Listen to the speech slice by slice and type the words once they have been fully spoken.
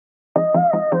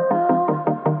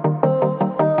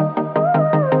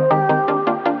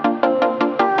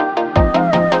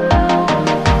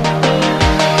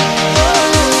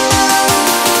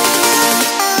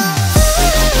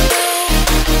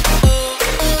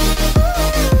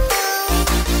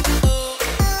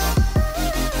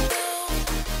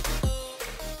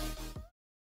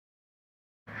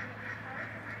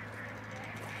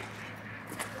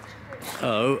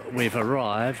we've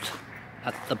arrived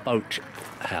at the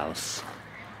Boathouse.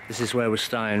 This is where we're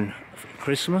staying for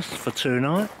Christmas for 2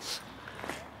 nights.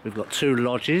 We've got 2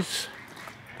 lodges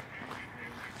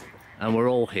and we're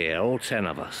all here, all 10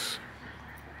 of us.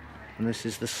 And this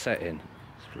is the setting.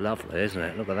 It's lovely, isn't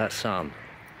it? Look at that sun.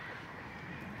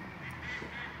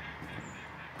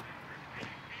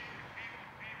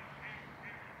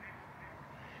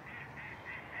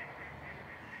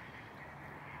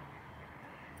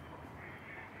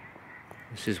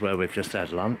 This is where we've just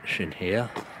had lunch in here.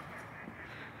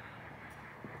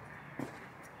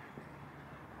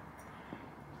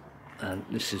 And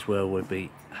this is where we'll be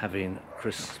having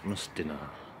Christmas dinner.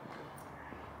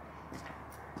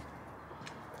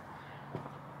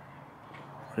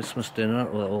 Christmas dinner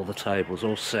with all the tables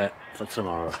all set for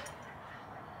tomorrow.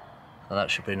 So that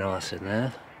should be nice in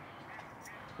there.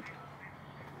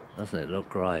 Doesn't it look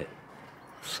great?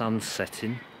 Sun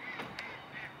setting.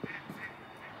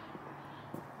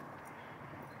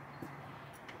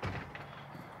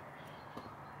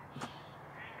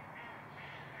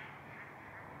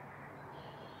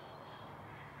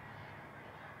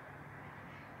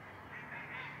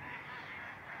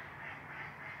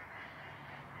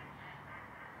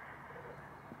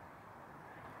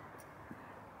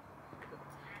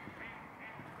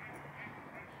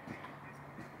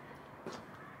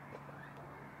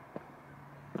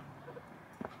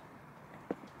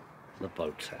 The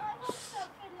Boathouse.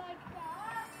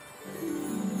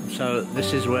 So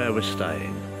this is where we're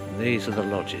staying. These are the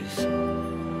lodges.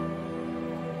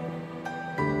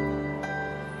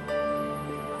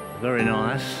 Very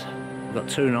nice. We've got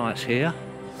 2 nights here.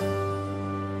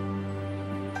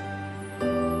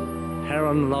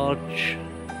 Heron Lodge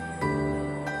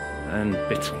and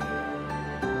Bittern.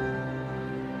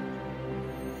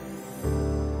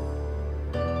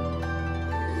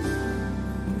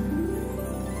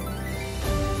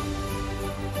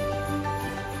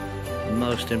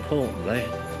 Most importantly,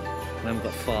 we haven't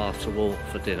got far to walk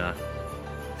for dinner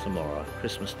tomorrow,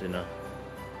 Christmas dinner,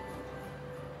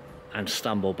 and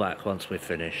stumble back once we're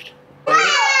finished.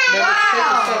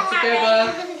 Wow!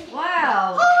 Together.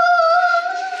 Wow!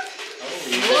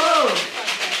 Whoa!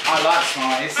 I like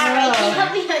smiles.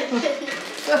 Help me open. I'm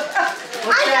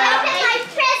going to open my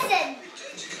present.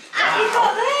 What have you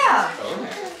got there?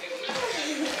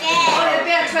 Oh, you'll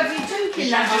be able to have your drink in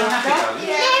that.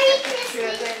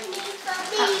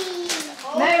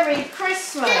 Merry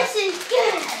Christmas! This is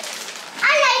good.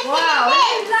 I like wow, it.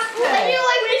 Wow, lucky. I knew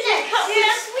I was a couple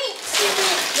of sweets in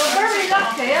it. You're very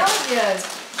lucky, aren't you?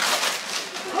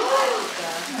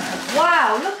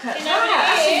 Wow, look at that.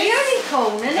 That's a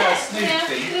unicorn, isn't it? That's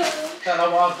Snoopy. Don't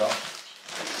know what I've got.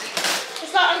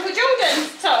 It's like Uncle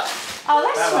Jordan's top. Oh,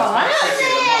 that's nice.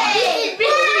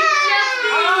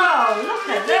 Oh,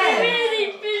 look at that.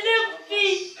 Really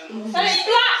fluffy. And it's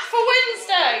black for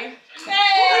Wednesday.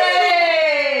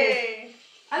 Hey!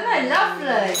 Aren't they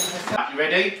lovely? You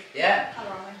ready? Yeah.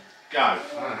 Go.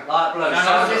 Light blue. No,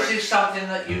 So this is something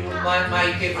that you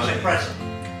may give as a present.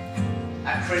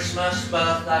 At Christmas,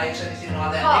 birthdays, anything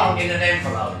like that, in an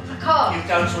envelope. You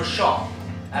go to a shop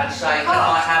and say, can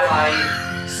I have a...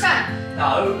 Stamp?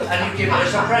 No, and you give it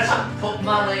as a present. Put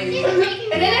money In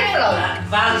an envelope?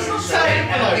 value to it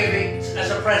and give it as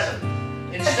a present.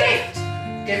 Instead,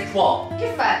 gift? Gift what?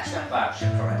 Gift voucher. Voucher,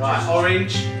 correct. Right,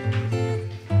 orange.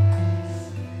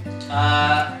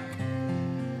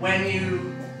 When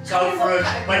you go for a,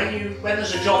 when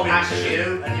there's a job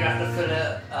interview and you have to fill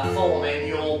a form in,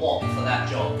 you're what for that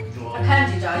job? You're, A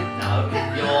candidate? no,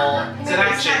 you're... It's an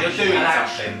action, you're doing An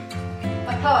action. something.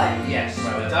 Apply? Yes.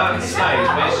 Well done. Spade,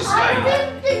 where's your spade?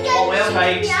 Oh, well,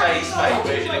 Spade, spade, spade.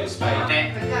 Where's your little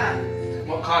spade? A gun.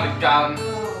 What kind of gun?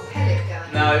 Oh, pellet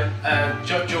gun. No,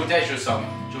 George Ezra song.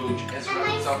 George Ezra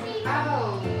song.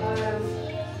 Oh,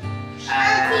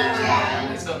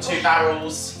 It's got 2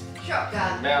 barrels.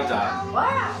 shotgun. Well done.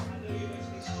 Wow.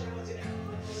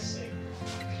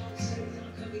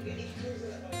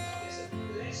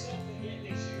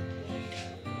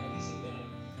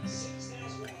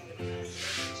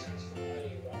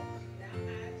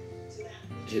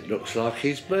 It looks like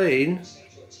he's been.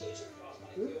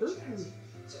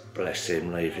 Bless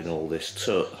him, leaving all this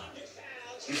took.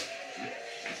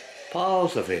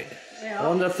 Piles of it. I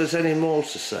wonder if there's any more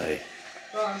to say.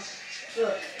 Right,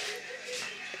 look.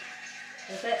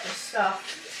 A bit of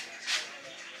stuff.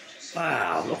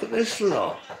 Wow, look at this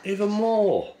lot. Even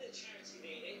more.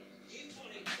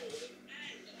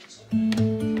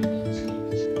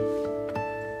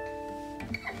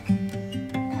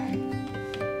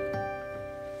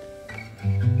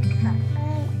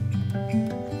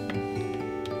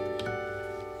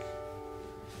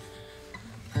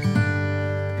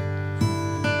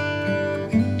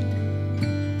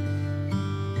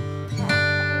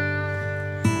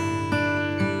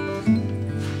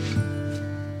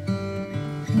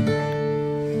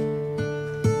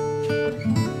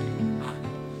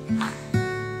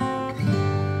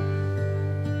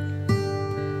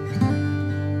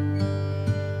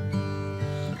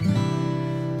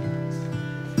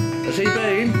 Has he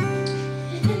been?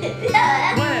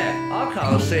 Where? I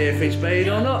can't see if he's been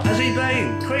or not. Has he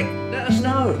been? Quick, let us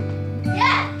know.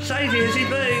 Yeah. Sadie, has he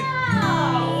been?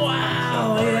 Oh,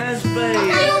 wow, he has been.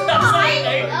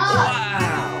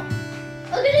 Wow.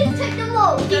 I'm going to take them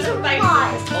all. These are mine.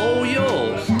 All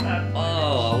yours?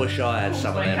 Oh, I wish I had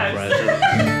some of them presents.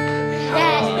 I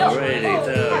really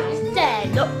do.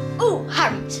 Oh,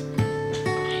 Harry's.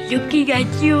 Looking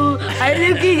at you.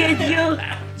 I'm looking at you.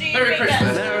 Merry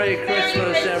Christmas. Merry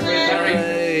Christmas,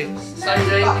 everybody.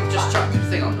 Sadie, you've just chucked your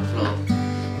thing on the floor.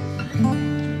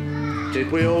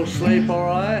 Did we all sleep all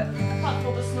right? Apart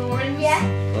from the snoring. Yeah.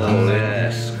 Oh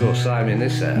yes, of course I'm in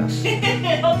this house.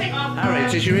 Harry,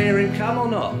 did you hear him come or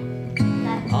not?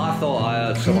 No. I thought I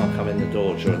heard someone come in the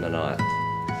door during the night.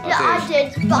 Yeah, I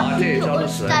did, but I did,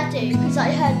 honestly. Daddy, because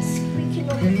I heard squeaking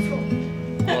on the floor.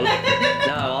 Well,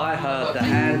 no, I heard the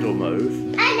handle move,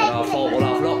 and I thought, well,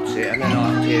 I've locked it, and then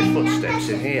I could hear footsteps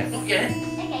in here. Yeah.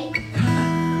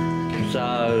 Okay.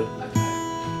 So,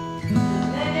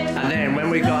 and then when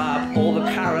we got up, all the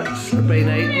carrots had been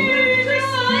eaten.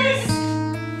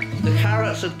 The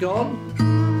carrots had gone,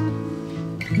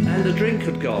 and the drink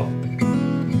had gone.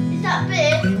 Is that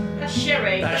big? That's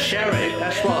sherry. That's sherry.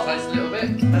 That's what. Taste a little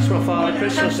bit. That's what Father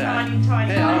Christmas had.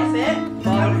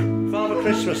 Father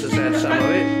Christmas has had some of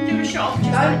it. Do a shot. Go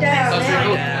down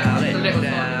Down it. it,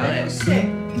 down it. Sit.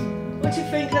 What do you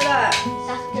think of that?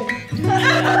 That's good.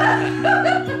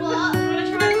 What? Want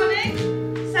to try something?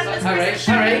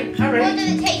 Harry. What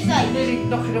does it taste like? Nearly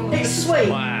knock it on the It's sweet.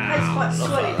 Wow. It's quite Look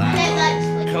sweet. at I that. don't like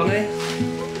sweet. Connie?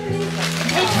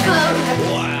 It's good.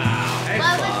 Wow.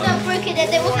 Mine was so broken and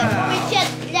there was a orange and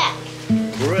black.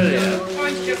 Brilliant.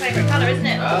 Orange is your favourite colour, isn't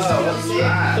it? Oh, what's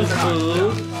that? You're so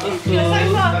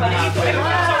far, buddy. You've got everything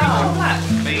orange and black.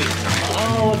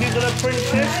 Oh, have you got a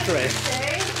princess dress?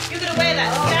 You're going to wear that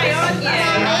today, aren't you?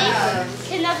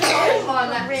 Can I have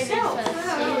that ribbon first?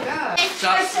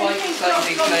 Just like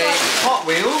Sadie please. Hot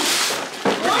Wheels.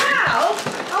 Wow!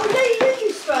 Oh, no, you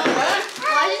strong that.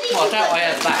 Why did he Well, I doubt I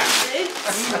had that.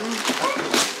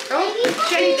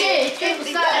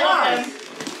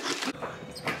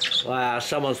 Wow,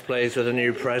 someone's pleased with a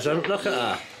new present. Look at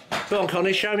her. Go on,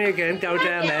 Connie, show me again. Go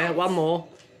down there. One more.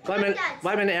 Wait a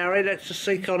minute, Harry. Let's just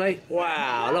see Connie.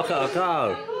 Wow, look at her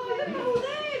go.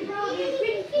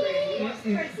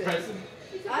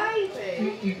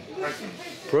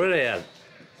 Brilliant.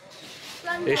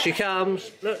 Here she comes.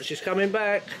 Look, she's coming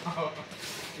back.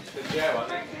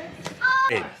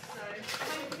 In.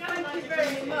 Thank you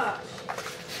very much.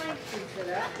 Thank you for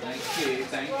that. Thank you.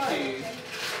 I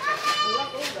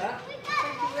love all that.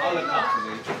 I'll look after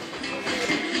you.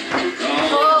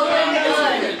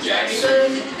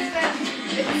 Jackson.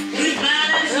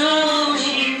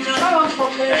 Go on,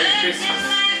 Poppy. Merry Christmas.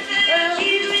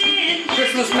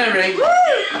 Christmas merry. Woo!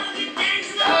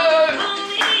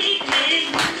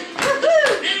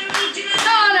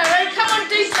 Come on,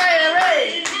 DJ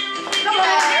Harry. Come on,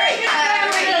 Harry.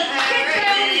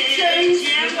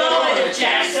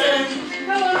 Jackson.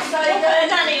 Come on, Put a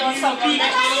nanny on something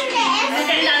next. I'll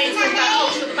get nanny to bring back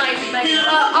hold of the baby, maybe.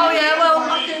 oh yeah, well, I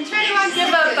can give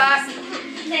her back.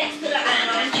 Next to that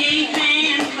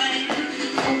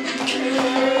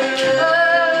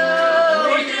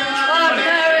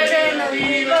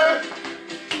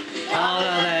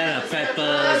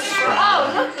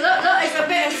Oh, look, it's a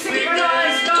bit of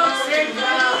synchronised dancing.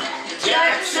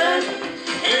 Jackson.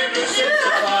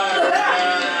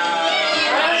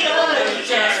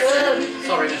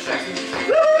 Sorry, Miss Jackson.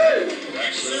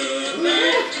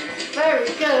 Very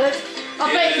good. I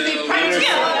bet you'd be practicing.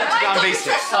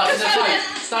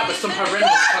 Start with some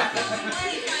horrendous clapping.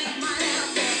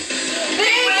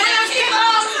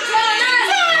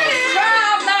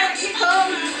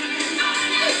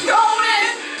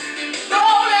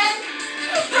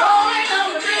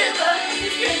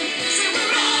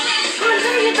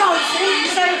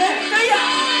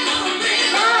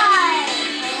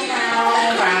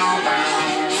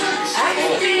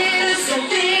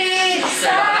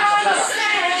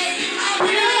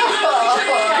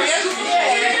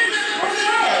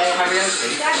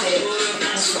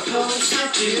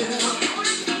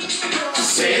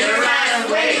 Sit around and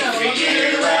wait for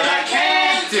you, but I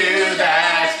can't do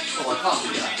that. Oh, I can't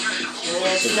do that.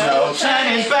 There's no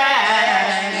turning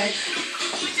back.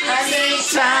 I need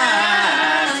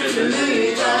time to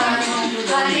move on.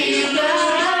 I need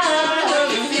love.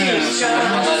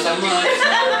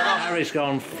 Harry's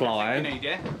gone flying.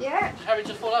 Yeah. Harry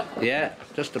just fall over. Yeah,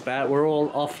 just about. We're all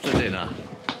off to dinner.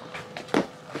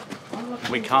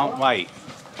 We can't wait.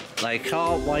 They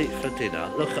can't wait for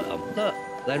dinner. Look at them. Look,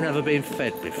 they've never been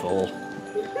fed before.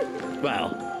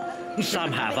 Well,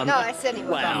 Some haven't. No, I said it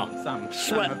was.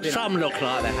 Well, some look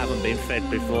like they haven't been fed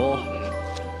before.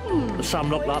 Some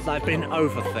look like they've been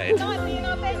overfed.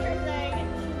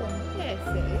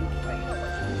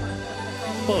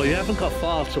 Well, you haven't got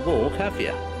far to walk, have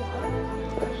you?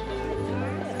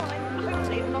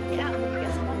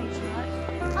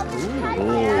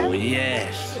 Oh,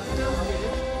 yes.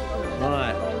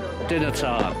 Right, dinner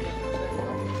time.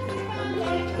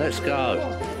 Let's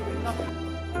go.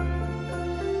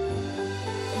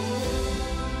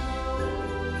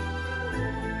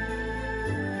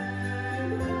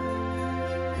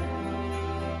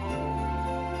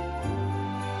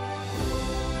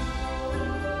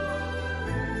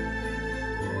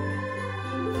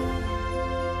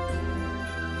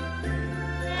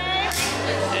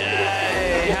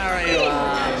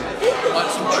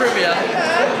 Trivia.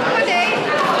 Ready?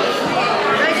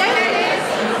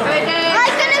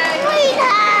 I'm gonna clean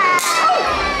her!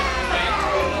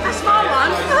 That's my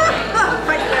one.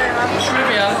 Thank you very much.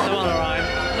 Trivia. Come on, Ryan.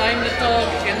 Name the dog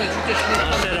in the traditional.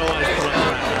 I said always put it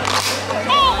around.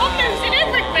 Oh, I'm losing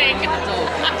everything.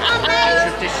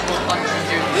 Traditional punching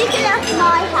unit. You can have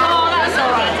my Oh, hat. that's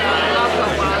alright, darling. I've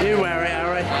got one. You wear it,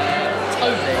 Harry.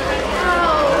 Toby.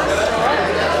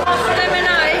 Half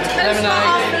lemonade. Who's got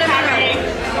half lemonade?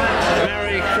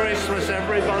 Merry Christmas,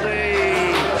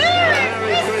 everybody!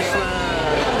 Merry Christmas!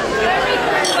 Merry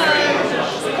Christmas.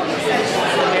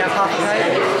 We have half a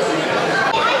cake.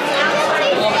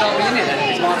 What are we in it then?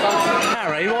 It's my fault.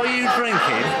 Harry, what are you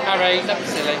drinking? Harry, don't be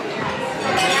silly.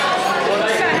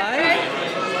 Hey?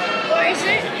 What is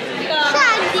it?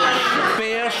 Sandy.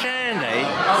 Beer shandy?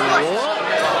 What?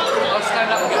 I'll stand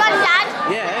up. Granddad,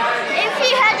 Yeah? if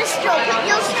you had a straw, put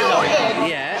your straw in.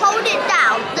 Yeah. Hold it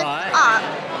down, then Right. up,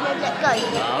 and let go.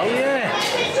 Oh, yeah.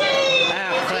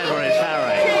 How clever is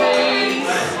Harry?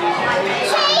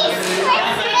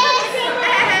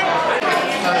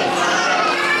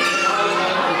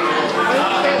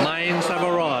 Mains have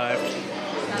arrived.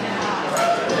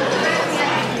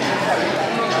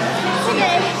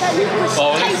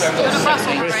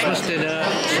 Christmas dinner,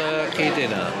 turkey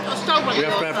dinner. We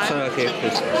have to have turkey at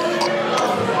Christmas.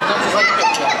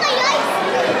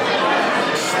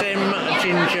 Stem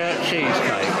ginger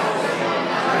cheesecake.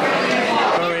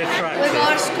 Very attractive. With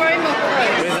ice cream or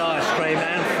fruit? With ice cream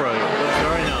and fruit.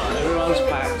 Very nice. Everyone's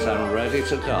packed and ready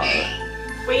to go.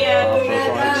 After a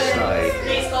great stay.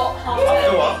 He's got half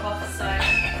a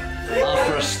stay.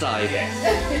 After a stay.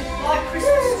 Like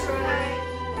Christmas tree.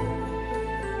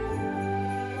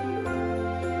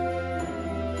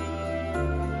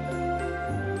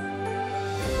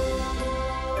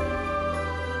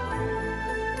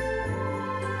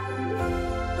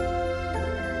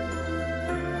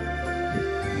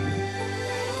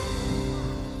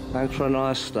 Thanks for a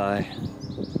nice stay.